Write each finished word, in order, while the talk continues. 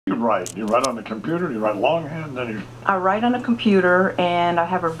You write? You write on the computer? You write longhand? Then you... I write on a computer, and I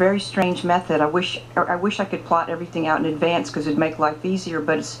have a very strange method. I wish I could plot everything out in advance because it'd make life easier,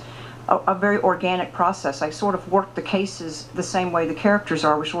 but it's a very organic process. I sort of work the cases the same way the characters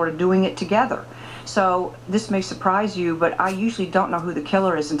are. We're sort of doing it together. So this may surprise you, but I usually don't know who the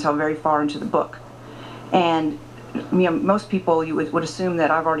killer is until very far into the book. And most people you would assume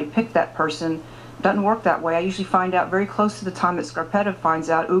that I've already picked that person. Doesn't work that way. I usually find out very close to the time that Scarpetta finds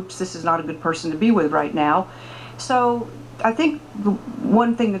out, oops, this is not a good person to be with right now. So I think the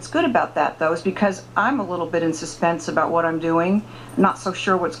one thing that's good about that, though, is because I'm a little bit in suspense about what I'm doing, not so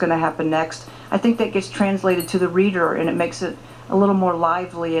sure what's going to happen next, I think that gets translated to the reader, and it makes it a little more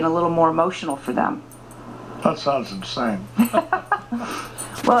lively and a little more emotional for them. That sounds insane.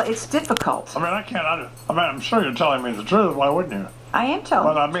 Well, it's difficult. I mean, I'm sure you're telling me the truth. Why wouldn't you? I am telling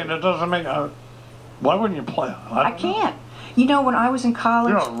you. But I mean, it doesn't make... why wouldn't you play it? I can't. You know, when I was in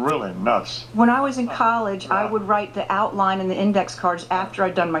college... You're really nuts. When I was in college, I would write the outline and the index cards after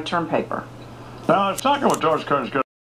I'd done my term paper. Now, I was talking with Doris Kearns